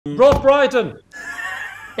Rob Brydon!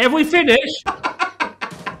 Have we finished?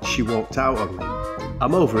 She walked out on me.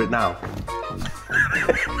 I'm over it now.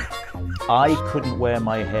 I couldn't wear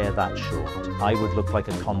my hair that short. I would look like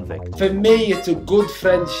a convict. For me, it's a good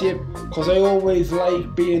friendship because I always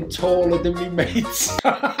like being taller than me mates.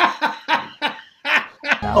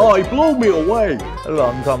 Oh, he blew me away. A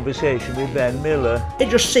long conversation with Ben Miller. It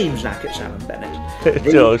just seems like it's Alan Bennett.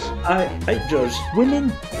 It does. It does.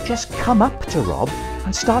 Women just come up to Rob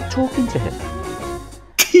and start talking to him.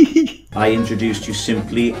 I introduced you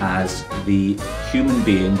simply as the human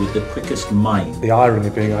being with the quickest mind. The irony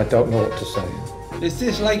being I don't know what to say. Is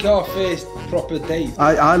this like our first proper date?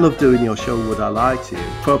 I love doing your show, Would I Lie to You?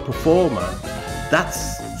 For a performer,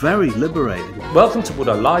 that's very liberating. Welcome to Would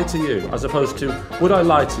I Lie to You, as opposed to Would I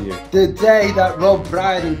Lie to You? The day that Rob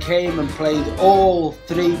Brydon came and played all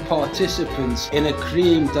three participants in a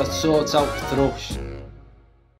cream that sorts out thrush.